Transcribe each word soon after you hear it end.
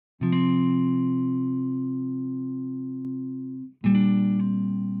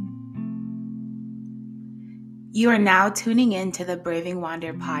You are now tuning in to the Braving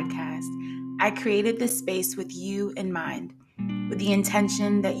Wander podcast. I created this space with you in mind, with the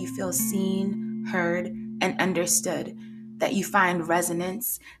intention that you feel seen, heard, and understood, that you find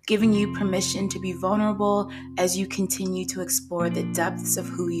resonance, giving you permission to be vulnerable as you continue to explore the depths of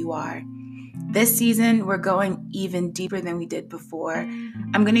who you are. This season, we're going even deeper than we did before.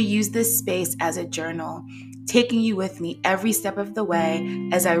 I'm going to use this space as a journal, taking you with me every step of the way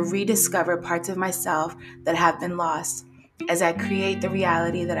as I rediscover parts of myself that have been lost, as I create the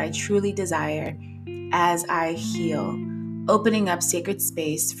reality that I truly desire, as I heal, opening up sacred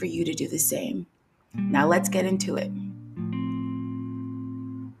space for you to do the same. Now let's get into it.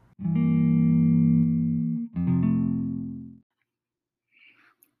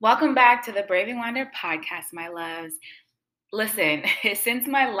 Welcome back to the Braving Wander podcast, my loves. Listen, since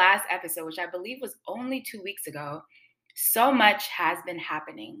my last episode, which I believe was only 2 weeks ago, so much has been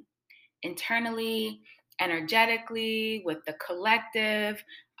happening internally, energetically, with the collective,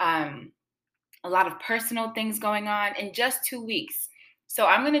 a lot of personal things going on in just 2 weeks. So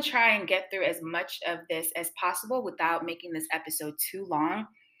I'm going to try and get through as much of this as possible without making this episode too long.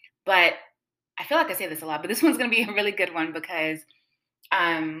 But I feel like I say this a lot, but this one's going to be a really good one because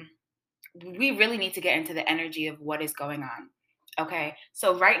we really need to get into the energy of what is going on. Okay,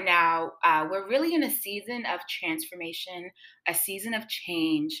 so right now, we're really in a season of transformation, a season of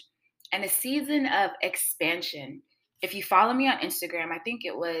change, and a season of expansion. If you follow me on Instagram, I think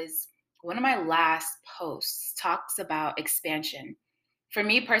it was one of my last posts talks about expansion. For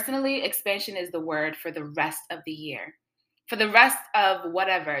me personally, expansion is the word for the rest of the year. For the rest of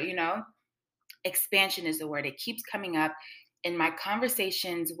whatever, expansion is the word. It keeps coming up in my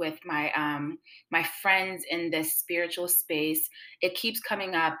conversations with my friends in this spiritual space. It keeps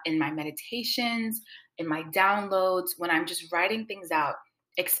coming up in my meditations, in my downloads, when I'm just writing things out.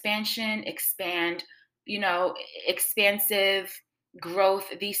 Expansion, expand, expansive growth.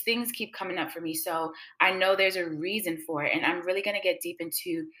 These things keep coming up for me. So I know there's a reason for it. And I'm really going to get deep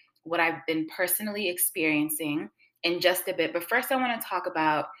into what I've been personally experiencing in just a bit. But first, I want to talk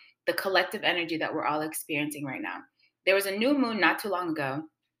about the collective energy that we're all experiencing right now. There was a new moon not too long ago,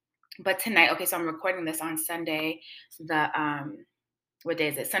 but tonight, okay, so I'm recording this on Sunday, what day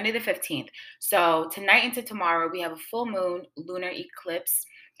is it? Sunday the 15th. So tonight into tomorrow, we have a full moon lunar eclipse,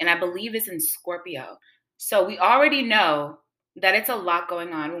 and I believe it's in Scorpio. So we already know that it's a lot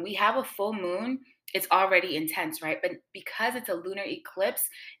going on. When we have a full moon, it's already intense, right? But because it's a lunar eclipse,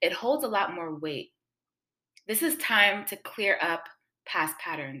 it holds a lot more weight. This is time to clear up past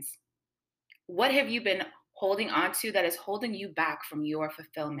patterns. What have you been holding on to that is holding you back from your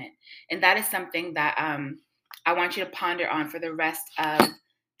fulfillment? And that is something that I want you to ponder on for the rest of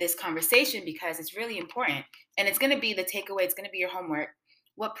this conversation, because it's really important. And it's going to be the takeaway. It's going to be your homework.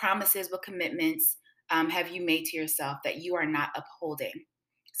 What promises, what commitments have you made to yourself that you are not upholding?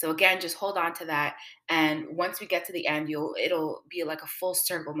 So again, just hold on to that. And once we get to the end, it'll be like a full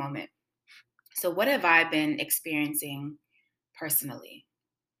circle moment. So what have I been experiencing personally?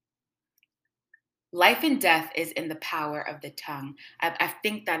 Life and death is in the power of the tongue. I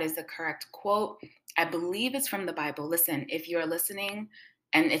think that is the correct quote. I believe it's from the Bible. Listen, if you're listening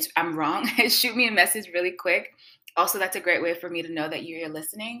and I'm wrong, shoot me a message really quick. Also, that's a great way for me to know that you're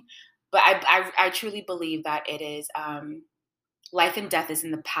listening. But I truly believe that it is life and death is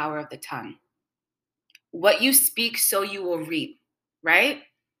in the power of the tongue. What you speak, so you will reap, right?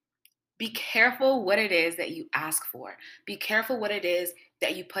 Be careful what it is that you ask for. Be careful what it is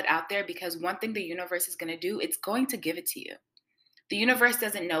that you put out there, because one thing the universe is going to do, it's going to give it to you. The universe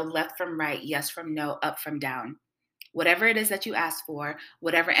doesn't know left from right, yes from no, up from down. Whatever it is that you ask for,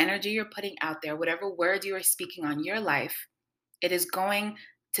 whatever energy you're putting out there, whatever words you are speaking on your life, it is going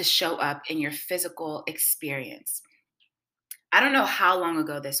to show up in your physical experience. I don't know how long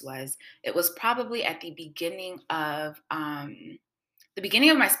ago this was. It was probably at the beginning of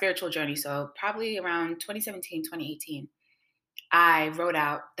my spiritual journey. So probably around 2017, 2018, I wrote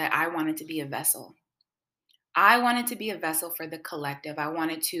out that I wanted to be a vessel. I wanted to be a vessel for the collective. I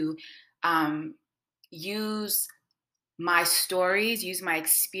wanted to use my stories, use my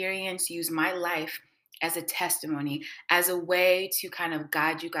experience, use my life as a testimony, as a way to kind of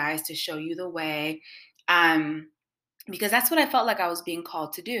guide you guys, to show you the way, because that's what I felt like I was being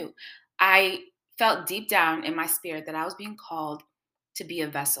called to do. I felt deep down in my spirit that I was being called to be a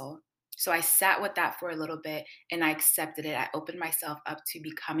vessel. So I sat with that for a little bit and I accepted it. I opened myself up to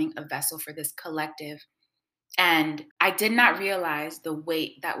becoming a vessel for this collective. And I did not realize the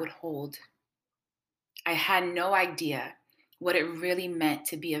weight that would hold. I had no idea what it really meant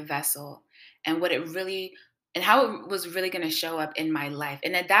to be a vessel and what it really and how it was really going to show up in my life.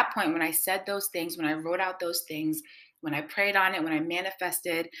 And at that point, when I said those things, when I wrote out those things, when I prayed on it, when I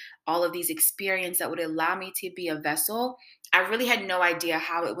manifested all of these experiences that would allow me to be a vessel, I really had no idea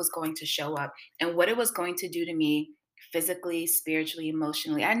how it was going to show up and what it was going to do to me physically, spiritually,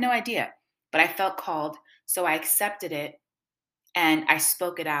 emotionally. I had no idea, but I felt called. So I accepted it and I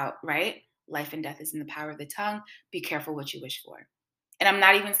spoke it out, right? Life and death is in the power of the tongue. Be careful what you wish for. And I'm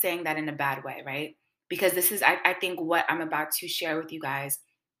not even saying that in a bad way, right? Because this is, I think, what I'm about to share with you guys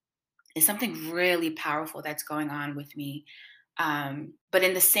is something really powerful that's going on with me. But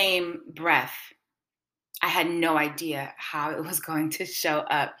in the same breath, I had no idea how it was going to show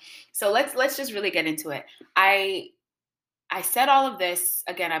up. So let's just really get into it. I I said all of this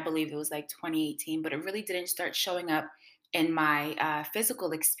again. I believe it was like 2018, but it really didn't start showing up in my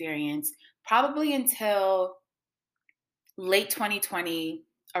physical experience probably until late 2020,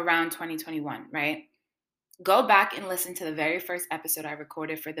 around 2021, right? Go back and listen to the very first episode I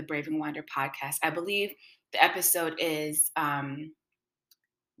recorded for the Brave and Wander podcast. I believe the episode is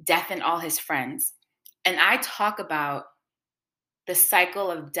Death and All His Friends. And I talk about the cycle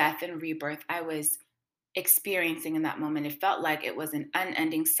of death and rebirth I was experiencing in that moment. It felt like it was an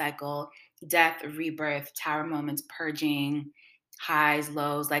unending cycle: death, rebirth, tower moments, purging, highs,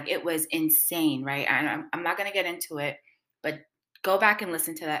 lows. Like it was insane, right? And I'm not going to get into it, but go back and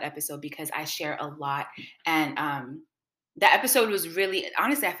listen to that episode because I share a lot. And that episode was really,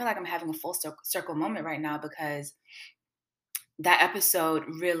 honestly, I feel like I'm having a full circle moment right now because that episode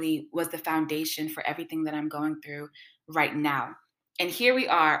really was the foundation for everything that I'm going through right now. And here we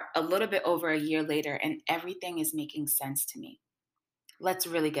are a little bit over a year later, and everything is making sense to me. Let's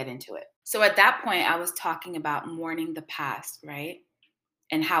really get into it. So, at that point, I was talking about mourning the past, right?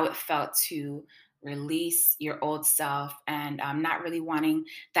 And how it felt to release your old self and not really wanting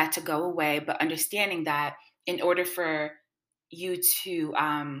that to go away, but understanding that in order for you to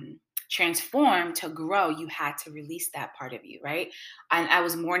transform, to grow, you had to release that part of you, right? And I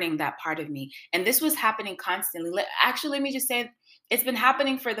was mourning that part of me. And this was happening constantly. Actually, let me just say it's been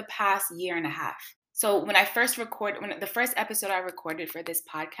happening for the past year and a half. So when the first episode I recorded for this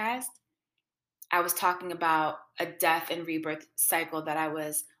podcast, I was talking about a death and rebirth cycle that I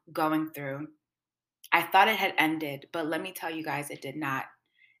was going through. I thought it had ended, but let me tell you guys, it did not.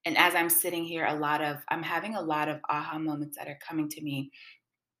 And as I'm sitting here, I'm having a lot of aha moments that are coming to me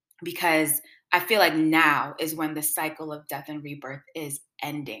because I feel like now is when the cycle of death and rebirth is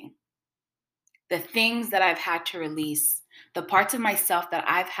ending. The things that I've had to release, the parts of myself that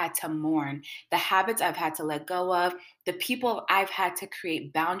I've had to mourn, the habits I've had to let go of, the people I've had to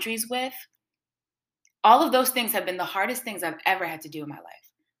create boundaries with, all of those things have been the hardest things I've ever had to do in my life.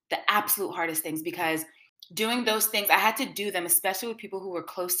 The absolute hardest things, because doing those things, I had to do them, especially with people who were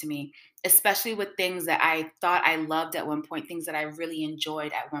close to me, especially with things that I thought I loved at one point, things that I really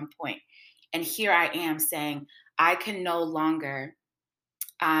enjoyed at one point. And here I am saying, I can no longer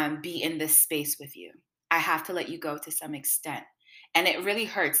be in this space with you. I have to let you go to some extent. And it really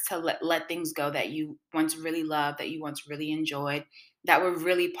hurts to let things go that you once really loved, that you once really enjoyed, that were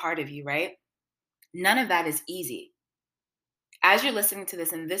really part of you, right? None of that is easy. As you're listening to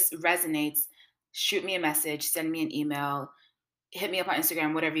this and this resonates, shoot me a message, send me an email, hit me up on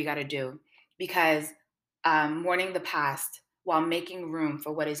Instagram, whatever you got to do. Because mourning the past while making room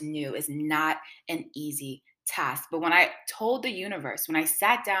for what is new is not an easy task. But when I told the universe, when I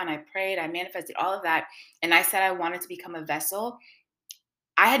sat down, I prayed, I manifested all of that, and I said I wanted to become a vessel,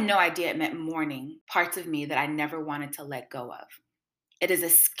 I had no idea it meant mourning parts of me that I never wanted to let go of. It is a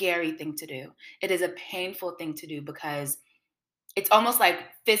scary thing to do. It is a painful thing to do because it's almost like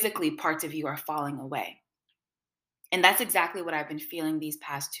physically parts of you are falling away. And that's exactly what I've been feeling these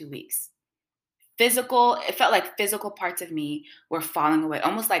past 2 weeks. It felt like physical parts of me were falling away,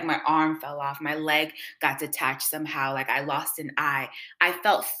 almost like my arm fell off, my leg got detached somehow, like I lost an eye. I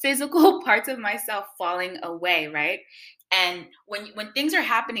felt physical parts of myself falling away, right? And when things are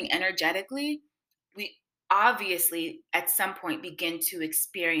happening energetically, we obviously at some point begin to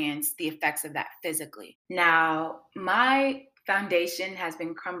experience the effects of that physically. Now, my foundation has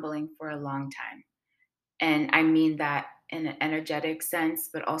been crumbling for a long time. And I mean that in an energetic sense,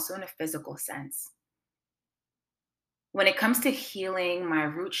 but also in a physical sense. When it comes to healing my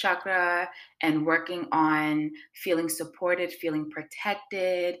root chakra and working on feeling supported, feeling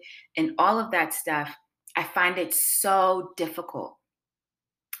protected, and all of that stuff, I find it so difficult.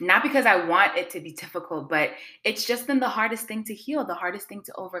 Not because I want it to be difficult, but it's just been the hardest thing to heal, the hardest thing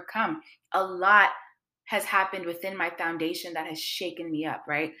to overcome. A lot has happened within my foundation that has shaken me up,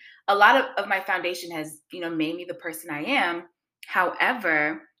 right? A lot of my foundation has, made me the person I am.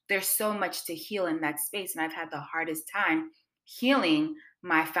 However, there's so much to heal in that space. And I've had the hardest time healing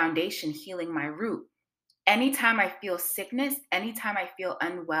my foundation, healing my root. Anytime I feel sickness, anytime I feel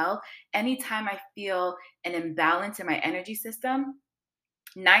unwell, anytime I feel an imbalance in my energy system,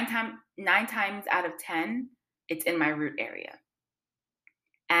 nine times out of 10, it's in my root area.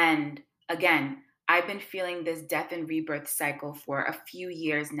 And again, I've been feeling this death and rebirth cycle for a few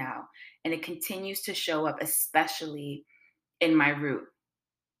years now, and it continues to show up, especially in my root.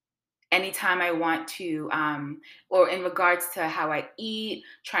 Anytime I want to, or in regards to how I eat,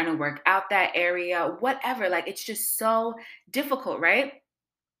 trying to work out that area, whatever, like it's just so difficult, right?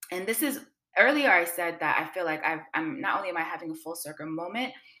 And this is earlier I said that I feel like I'm not only am I having a full circle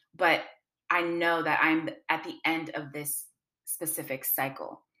moment, but I know that I'm at the end of this specific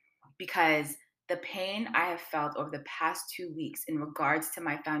cycle because the pain I have felt over the past 2 weeks in regards to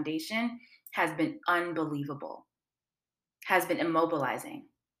my foundation has been unbelievable, has been immobilizing,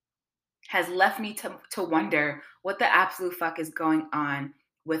 has left me to wonder what the absolute fuck is going on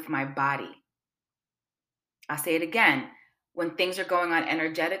with my body. I'll say it again. When things are going on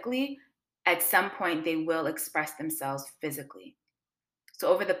energetically, at some point they will express themselves physically. So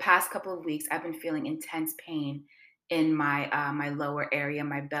over the past couple of weeks, I've been feeling intense pain in my lower area,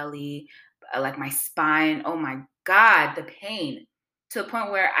 my belly, like my spine. Oh my God, the pain to the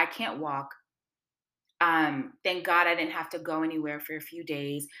point where I can't walk. Thank God I didn't have to go anywhere for a few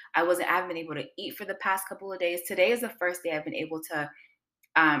days. I haven't been able to eat for the past couple of days. Today is the first day I've been able to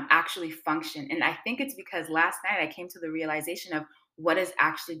actually function. And I think it's because last night I came to the realization of what is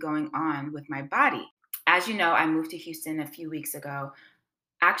actually going on with my body. As you know, I moved to Houston a few weeks ago.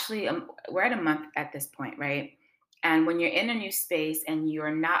 Actually, we're at a month at this point, right? And when you're in a new space and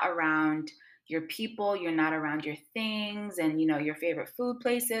you're not around your people, you're not around your things and your favorite food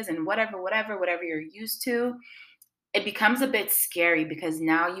places and whatever you're used to, it becomes a bit scary because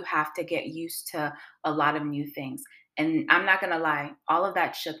now you have to get used to a lot of new things. And I'm not gonna lie, all of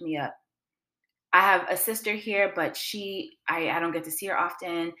that shook me up. I have a sister here, but I don't get to see her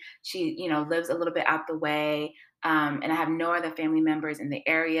often. She, lives a little bit out the way. And I have no other family members in the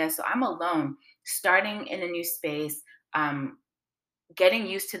area. So I'm alone, starting in a new space, um, getting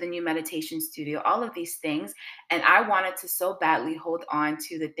used to the new meditation studio, all of these things. And I wanted to so badly hold on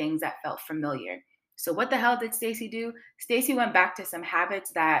to the things that felt familiar. So what the hell did Stacy do? Stacy went back to some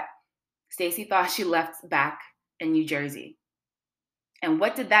habits that Stacy thought she left back in New Jersey. And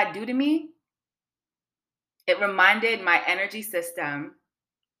what did that do to me? It reminded my energy system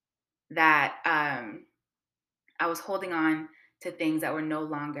that I was holding on to things that were no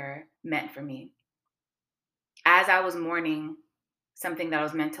longer meant for me. As I was mourning something that I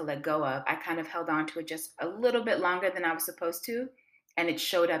was meant to let go of, I kind of held on to it just a little bit longer than I was supposed to, and it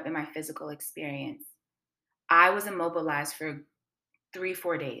showed up in my physical experience. I was immobilized for 3,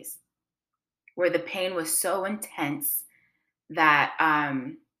 4 days, where the pain was so intense that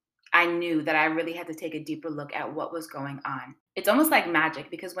I knew that I really had to take a deeper look at what was going on. It's almost like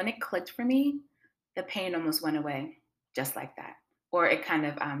magic because when it clicked for me, the pain almost went away just like that, or it kind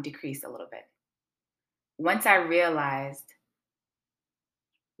of decreased a little bit. Once I realized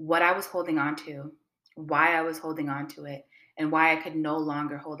what I was holding on to, why I was holding on to it, and why I could no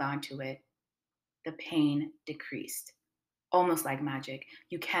longer hold on to it, the pain decreased. Almost like magic.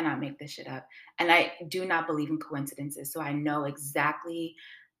 You cannot make this shit up. And I do not believe in coincidences. So I know exactly,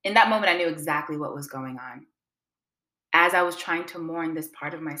 in that moment, I knew exactly what was going on. As I was trying to mourn this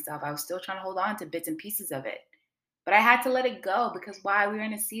part of myself, I was still trying to hold on to bits and pieces of it. But I had to let it go because why? We were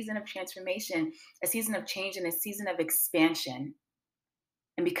in a season of transformation, a season of change, and a season of expansion.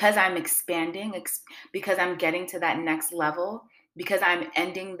 And because I'm expanding, because I'm getting to that next level, because I'm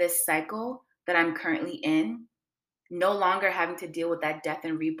ending this cycle that I'm currently in, no longer having to deal with that death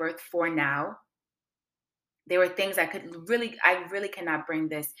and rebirth for now, there were things I really cannot bring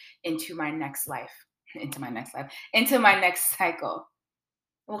this into my next life, into my next cycle.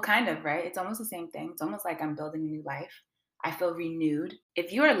 Well, kind of, right? It's almost the same thing. It's almost like I'm building a new life. I feel renewed.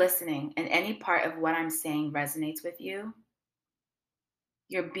 If you are listening and any part of what I'm saying resonates with you,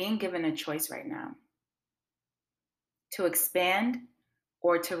 you're being given a choice right now to expand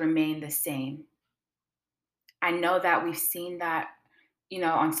or to remain the same. I know that we've seen that,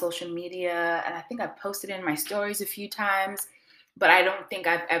 on social media, and I think I've posted it in my stories a few times, but I don't think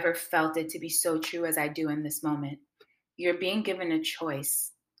I've ever felt it to be so true as I do in this moment. You're being given a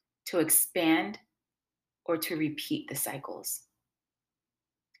choice to expand or to repeat the cycles.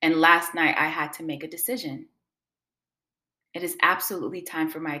 And last night I had to make a decision. It is absolutely time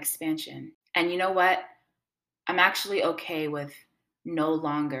for my expansion. And you know what? I'm actually okay with no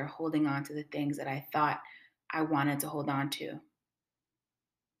longer holding on to the things that I thought I wanted to hold on to.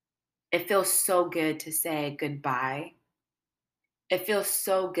 It feels so good to say goodbye. It feels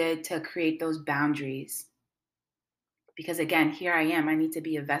so good to create those boundaries because, again, here I am. I need to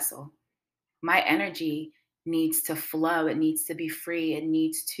be a vessel. My energy needs to flow, it needs to be free, it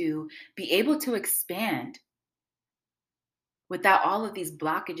needs to be able to expand without all of these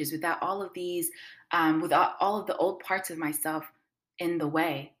blockages, without all of these, without all of the old parts of myself in the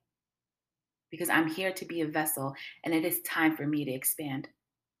way, because I'm here to be a vessel and it is time for me to expand.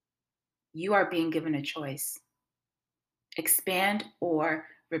 You are being given a choice: expand or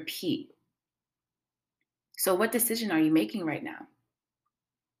repeat. So, what decision are you making right now?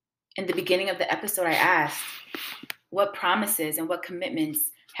 In the beginning of the episode, I asked, what promises and what commitments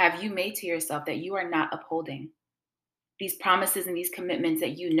have you made to yourself that you are not upholding? These promises and these commitments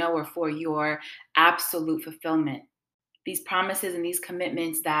that you know are for your absolute fulfillment. These promises and these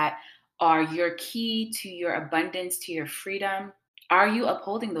commitments that are your key to your abundance, to your freedom. Are you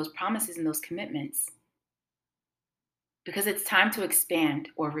upholding those promises and those commitments? Because it's time to expand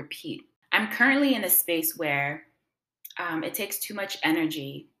or repeat. I'm currently in a space where it takes too much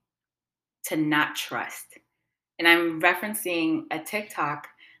energy to not trust. And I'm referencing a TikTok.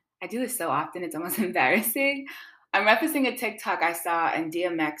 I do this so often, it's almost embarrassing. I'm referencing a TikTok I saw, and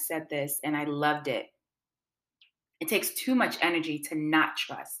DMX said this, and I loved it. It takes too much energy to not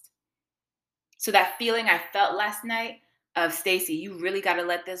trust. So that feeling I felt last night of, Stacey, you really got to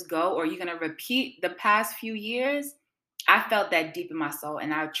let this go, or you're going to repeat the past few years. I felt that deep in my soul,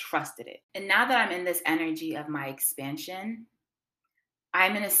 and I trusted it. And now that I'm in this energy of my expansion,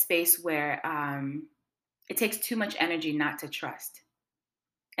 I'm in a space where it takes too much energy not to trust.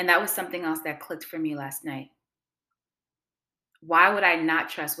 And that was something else that clicked for me last night. Why would I not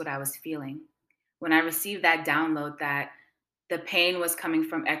trust what I was feeling? When I received that download that the pain was coming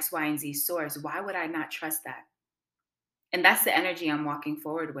from X, Y, and Z source, why would I not trust that? And that's the energy I'm walking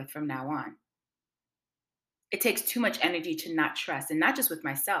forward with from now on. It takes too much energy to not trust, and not just with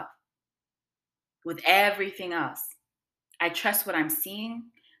myself, with everything else. I trust what I'm seeing.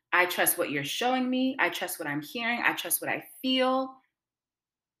 I trust what you're showing me. I trust what I'm hearing. I trust what I feel.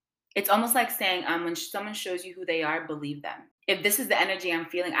 It's almost like saying, when someone shows you who they are, believe them. If this is the energy I'm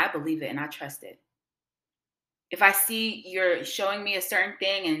feeling, I believe it and I trust it. If I see you're showing me a certain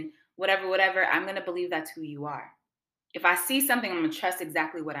thing and whatever, I'm going to believe that's who you are. If I see something, I'm going to trust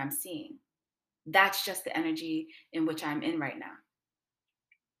exactly what I'm seeing. That's just the energy in which I'm in right now.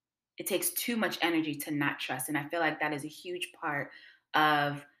 It takes too much energy to not trust. And I feel like that is a huge part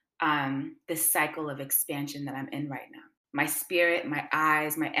of this cycle of expansion that I'm in right now. My spirit, my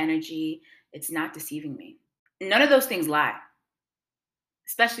eyes, my energy, it's not deceiving me. None of those things lie,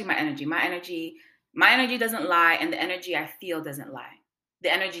 especially my energy. My energy doesn't lie, and the energy I feel doesn't lie.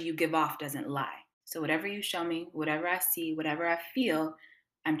 The energy you give off doesn't lie. So whatever you show me, whatever I see, whatever I feel,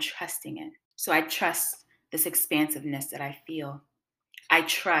 I'm trusting it. So I trust this expansiveness that I feel. I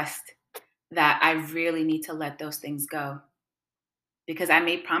trust that I really need to let those things go because I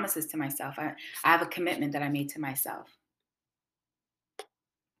made promises to myself. I have a commitment that I made to myself.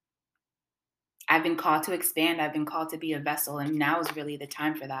 I've been called to expand. I've been called to be a vessel, and now is really the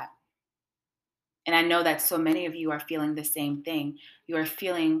time for that. And I know that so many of you are feeling the same thing. You are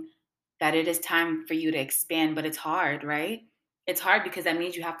feeling that it is time for you to expand, but it's hard, right? It's hard because that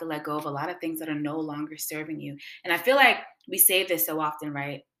means you have to let go of a lot of things that are no longer serving you. And I feel like we say this so often,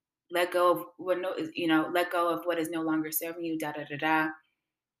 right? Let go of let go of what is no longer serving you, da da da da.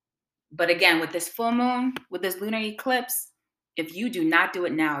 But again, with this full moon, with this lunar eclipse, if you do not do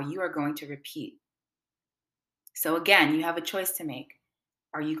it now, you are going to repeat. So again, you have a choice to make.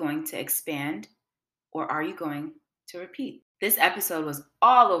 Are you going to expand or are you going to repeat? This episode was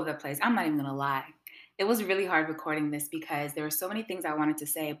all over the place. I'm not even going to lie. It was really hard recording this because there were so many things I wanted to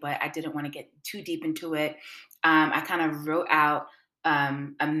say, but I didn't want to get too deep into it. I kind of wrote out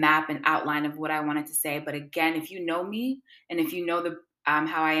a map and outline of what I wanted to say. But again, if you know me and if you know the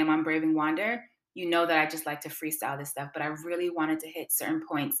how I am on Braving Wander, you know that I just like to freestyle this stuff. But I really wanted to hit certain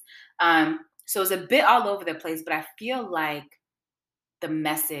points. So it's a bit all over the place, but I feel like the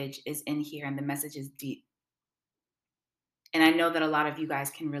message is in here and the message is deep. And I know that a lot of you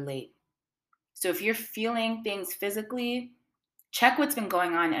guys can relate. So if you're feeling things physically, check what's been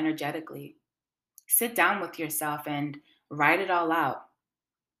going on energetically. Sit down with yourself and write it all out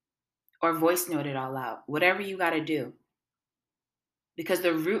or voice note it all out, whatever you got to do. Because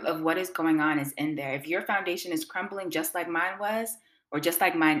the root of what is going on is in there. If your foundation is crumbling just like mine was, or just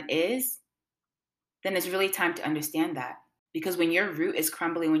like mine is, then it's really time to understand that. Because when your root is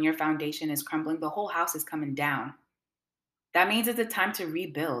crumbling, when your foundation is crumbling, the whole house is coming down. That means it's a time to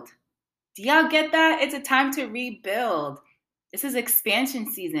rebuild. Do y'all get that? It's a time to rebuild. This is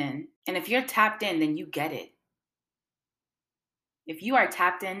expansion season. And if you're tapped in, then you get it. If you are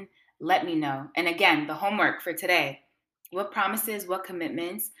tapped in, let me know. And again, the homework for today: what promises, what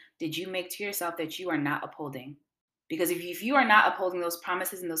commitments did you make to yourself that you are not upholding? Because if you are not upholding those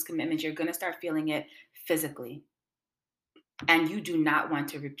promises and those commitments, you're going to start feeling it physically. And you do not want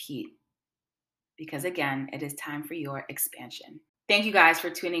to repeat, because again, it is time for your expansion. Thank you guys for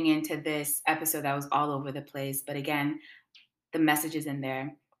tuning in to this episode that was all over the place. But again, the message is in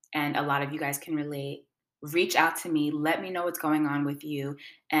there, and a lot of you guys can relate. Reach out to me. Let me know what's going on with you,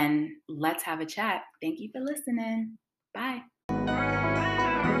 and let's have a chat. Thank you for listening. Bye.